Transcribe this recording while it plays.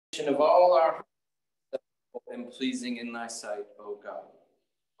Of all our hearts and pleasing in thy sight, O God.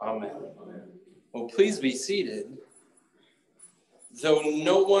 Amen. Well, please be seated. Though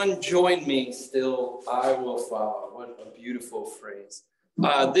no one join me, still I will follow. What a beautiful phrase.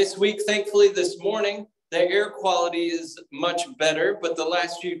 This week, thankfully, this morning, the air quality is much better, but the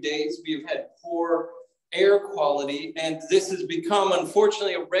last few days we've had poor air quality, and this has become,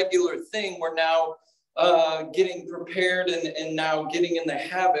 unfortunately, a regular thing. We're now getting prepared and now getting in the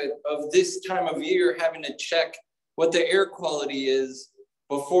habit of this time of year having to check what the air quality is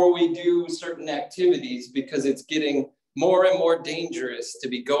before we do certain activities, because it's getting more and more dangerous to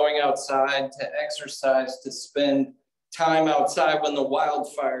be going outside, to exercise, to spend time outside when the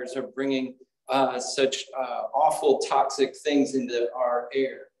wildfires are bringing such awful toxic things into our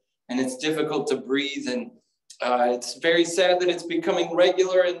air. And it's difficult to breathe, and it's very sad that it's becoming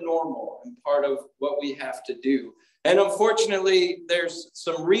regular and normal and part of what we have to do. And unfortunately, there's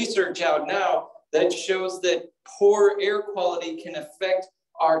some research out now that shows that poor air quality can affect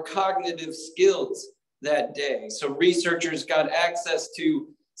our cognitive skills that day. So researchers got access to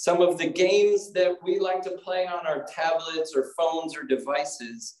some of the games that we like to play on our tablets or phones or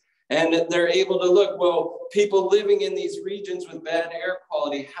devices. And they're able to look, well, people living in these regions with bad air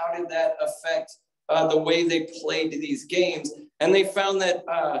quality, how did that affect the way they played these games? And they found that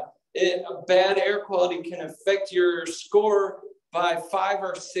bad air quality can affect your score by 5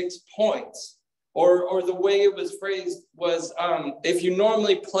 or 6 points. Or the way it was phrased was, if you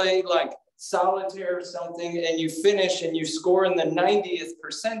normally play like solitaire or something and you finish and you score in the 90th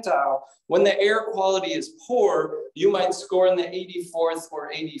percentile, when the air quality is poor, you might score in the 84th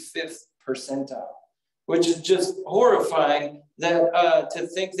or 85th percentile, which is just horrifying that to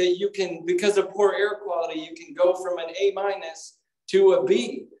think that you can, because of poor air quality, you can go from an A- to a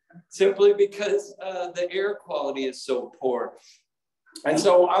B simply because the air quality is so poor. And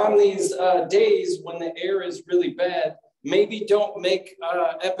so on these days when the air is really bad, maybe don't make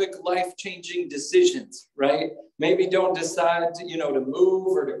epic life-changing decisions, right? Maybe don't decide to, to move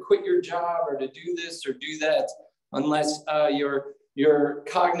or to quit your job or to do this or do that unless your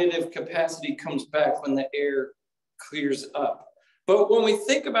cognitive capacity comes back when the air clears up. But when we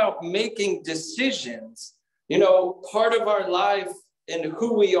think about making decisions, part of our life and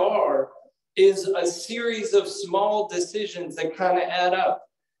who we are is a series of small decisions that kind of add up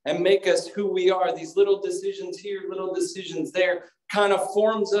and make us who we are. These little decisions here, little decisions there, kind of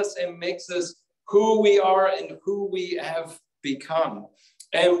forms us and makes us who we are and who we have become.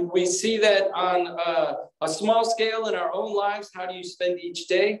 And we see that on a small scale in our own lives. How do you spend each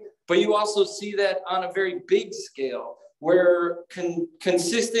day? But you also see that on a very big scale, where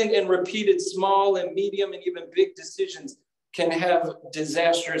consistent and repeated small and medium and even big decisions can have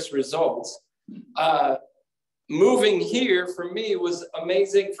disastrous results. Moving here for me was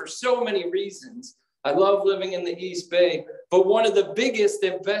amazing for so many reasons. I love living in the East Bay, but one of the biggest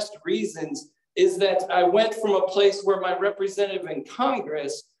and best reasons is that I went from a place where my representative in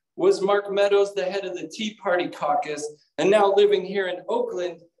Congress was Mark Meadows, the head of the Tea Party caucus, and now living here in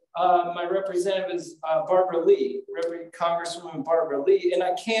Oakland, my representative is Barbara Lee, Congresswoman Barbara Lee, and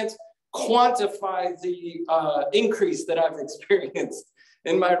I can't quantify the increase that I've experienced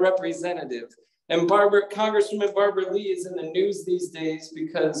in my representative. And Congresswoman Barbara Lee is in the news these days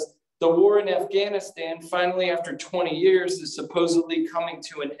because the war in Afghanistan, finally after 20 years, is supposedly coming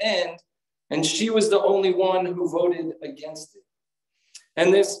to an end. And she was the only one who voted against it.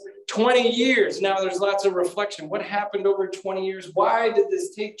 And this 20 years, now there's lots of reflection. What happened over 20 years? Why did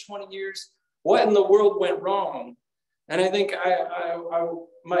this take 20 years? What in the world went wrong? And I think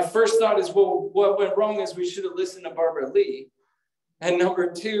my first thought is, well, what went wrong is we should have listened to Barbara Lee. And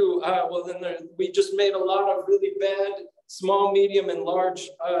number two, we just made a lot of really bad, small, medium, and large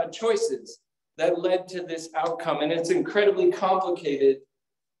choices that led to this outcome. And it's incredibly complicated.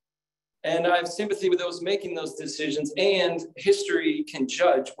 And I have sympathy with those making those decisions, and history can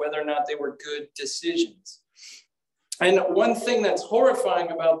judge whether or not they were good decisions. And one thing that's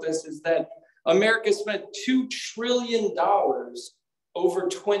horrifying about this is that America spent $2 trillion over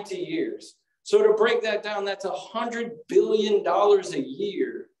 20 years. So to break that down, that's $100 billion a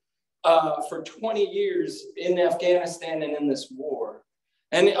year for 20 years in Afghanistan and in this war.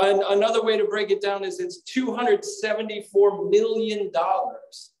 And another way to break it down is it's $274 million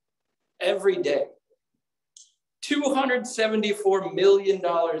every day. $274 million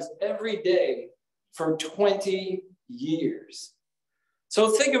every day for 20 years. So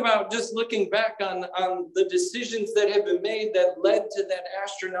think about just looking back on the decisions that have been made that led to that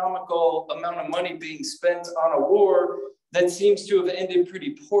astronomical amount of money being spent on a war that seems to have ended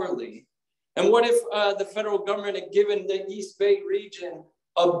pretty poorly. And what if the federal government had given the East Bay region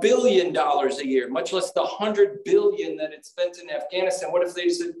 $1 billion a year, much less the $100 billion that it spent in Afghanistan? What if they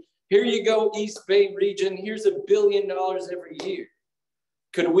said, here you go, East Bay region, here's $1 billion every year?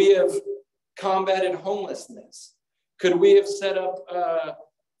 Could we have combated homelessness? Could we have set up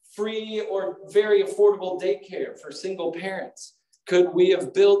free or very affordable daycare for single parents? Could we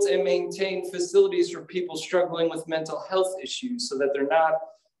have built and maintained facilities for people struggling with mental health issues so that they're not,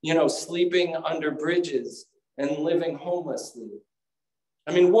 sleeping under bridges and living homelessly?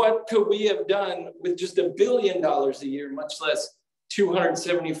 I mean, what could we have done with just $1 billion a year, much less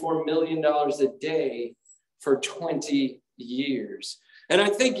 $274 million a day for 20 years? And I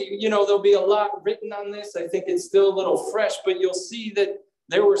think, there'll be a lot written on this. I think it's still a little fresh, but you'll see that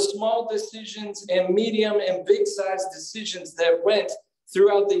there were small decisions and medium and big size decisions that went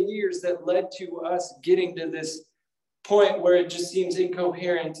throughout the years that led to us getting to this point where it just seems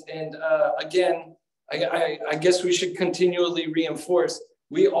incoherent. And again, I guess we should continually reinforce,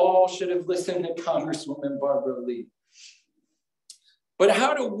 we all should have listened to Congresswoman Barbara Lee. But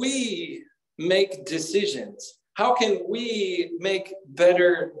how do we make decisions? How can we make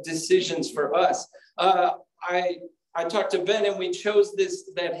better decisions for us? I talked to Ben and we chose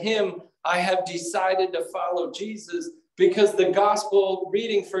that hymn, I have decided to follow Jesus, because the gospel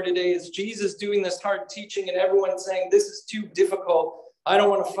reading for today is Jesus doing this hard teaching and everyone saying, this is too difficult. I don't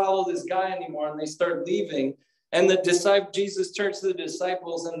want to follow this guy anymore. And they start leaving. And Jesus turns to the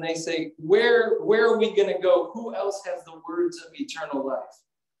disciples and they say, where are we going to go? Who else has the words of eternal life?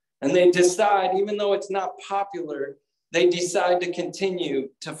 And they decide, even though it's not popular, they decide to continue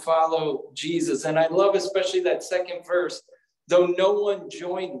to follow Jesus. And I love especially that second verse, though no one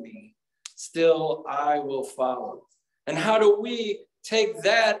join me, still I will follow. And how do we take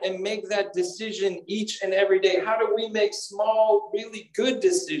that and make that decision each and every day? How do we make small, really good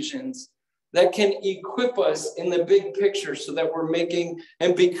decisions that can equip us in the big picture so that we're making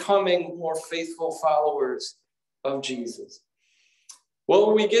and becoming more faithful followers of Jesus?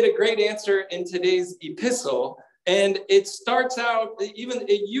 Well, we get a great answer in today's epistle. And it starts out,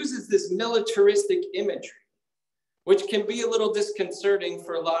 it uses this militaristic imagery, which can be a little disconcerting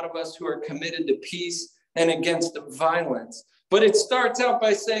for a lot of us who are committed to peace and against violence. But it starts out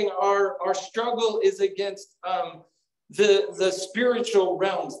by saying our struggle is against the spiritual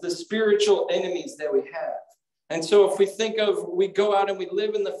realms, the spiritual enemies that we have. And so if we go out and we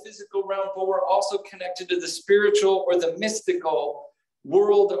live in the physical realm, but we're also connected to the spiritual or the mystical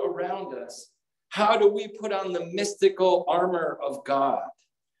world around us. How do we put on the mystical armor of God?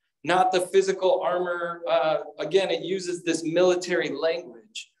 Not the physical armor. Again, it uses this military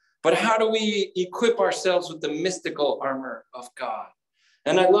language. But how do we equip ourselves with the mystical armor of God?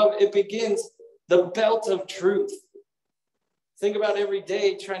 And I love, it begins the belt of truth. Think about every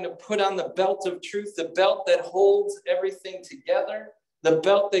day trying to put on the belt of truth, the belt that holds everything together, the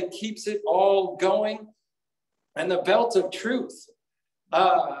belt that keeps it all going. And the belt of truth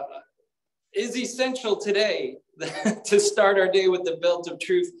is essential today to start our day with the belt of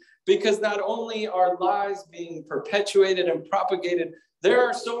truth, because not only are lies being perpetuated and propagated, there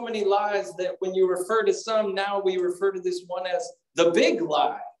are so many lies that when you refer to some, now we refer to this one as the big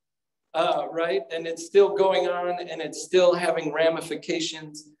lie, right? And it's still going on and it's still having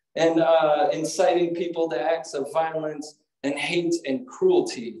ramifications and inciting people to acts of violence and hate and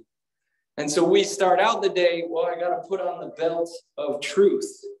cruelty. And so we start out the day, well, I got to put on the belt of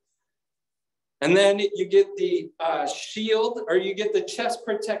truth. And then you get the shield, or you get the chest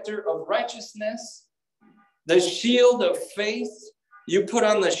protector of righteousness, the shield of faith. You put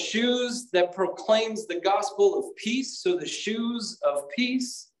on the shoes that proclaims the gospel of peace, so the shoes of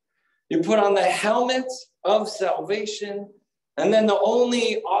peace. You put on the helmet of salvation. And then the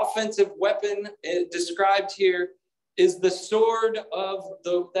only offensive weapon described here is the sword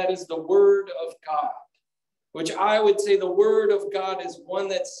that is the word of God, which I would say the word of God is one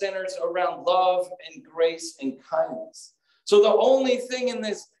that centers around love and grace and kindness. So the only thing in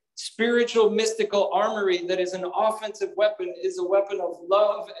this spiritual mystical armory that is an offensive weapon is a weapon of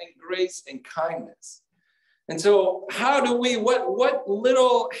love and grace and kindness. And so how do we, what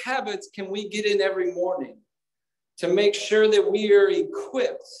little habits can we get in every morning to make sure that we are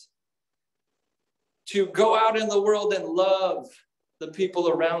equipped to go out in the world and love the people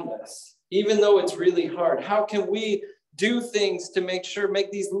around us, even though it's really hard? How can we do things to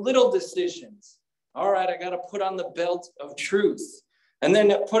make these little decisions? All right, I got to put on the belt of truth. And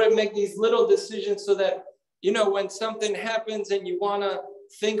then make these little decisions so that, when something happens and you want to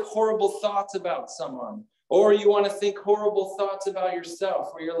think horrible thoughts about someone, or you want to think horrible thoughts about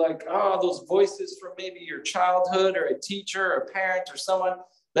yourself, where you're like, those voices from maybe your childhood or a teacher or a parent or someone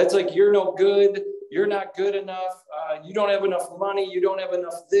that's like, you're no good, you're not good enough, you don't have enough money, you don't have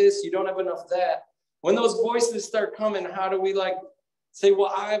enough this, you don't have enough that. When those voices start coming, how do we say,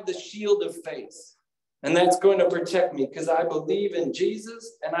 well, I have the shield of faith, and that's going to protect me because I believe in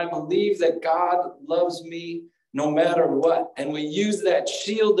Jesus, and I believe that God loves me no matter what. And we use that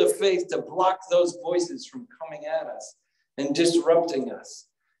shield of faith to block those voices from coming at us and disrupting us.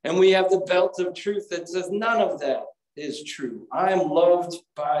 And we have the belt of truth that says none of that is true. I am loved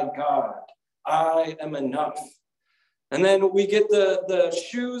by God. I am enough. And then we get the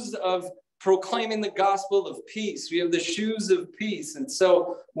shoes of proclaiming the gospel of peace. We have the shoes of peace. And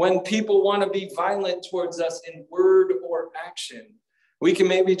so when people want to be violent towards us in word or action, we can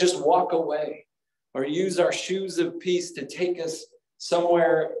maybe just walk away or use our shoes of peace to take us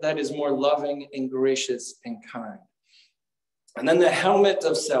somewhere that is more loving and gracious and kind. And then the helmet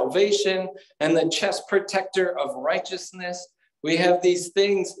of salvation and the chest protector of righteousness. We have these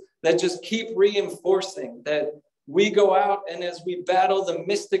things that just keep reinforcing that we go out, and as we battle the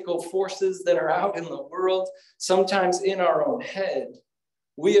mystical forces that are out in the world, sometimes in our own head,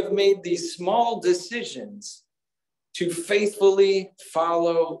 we have made these small decisions to faithfully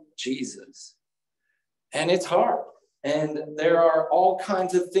follow Jesus. And it's hard. And there are all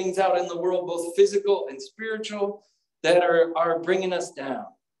kinds of things out in the world, both physical and spiritual, that are bringing us down.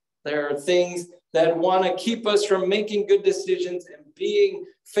 There are things that want to keep us from making good decisions and being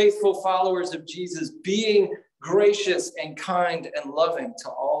faithful followers of Jesus, being gracious and kind and loving to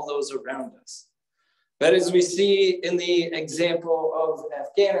all those around us. But as we see in the example of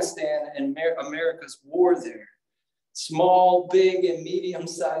Afghanistan and America's war there, small, big, and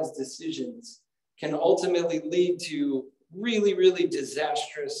medium-sized decisions can ultimately lead to really, really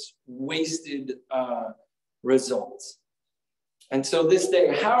disastrous, wasted results. And so this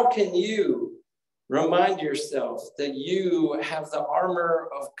day, how can you remind yourself that you have the armor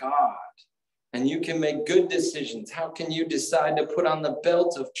of God and you can make good decisions? How can you decide to put on the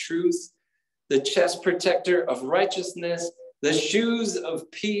belt of truth, the chest protector of righteousness, the shoes of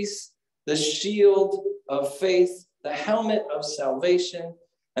peace, the shield of faith, the helmet of salvation,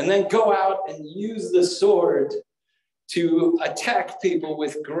 and then go out and use the sword to attack people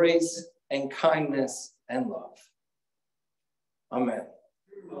with grace and kindness and love? Amen.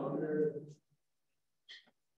 Amen.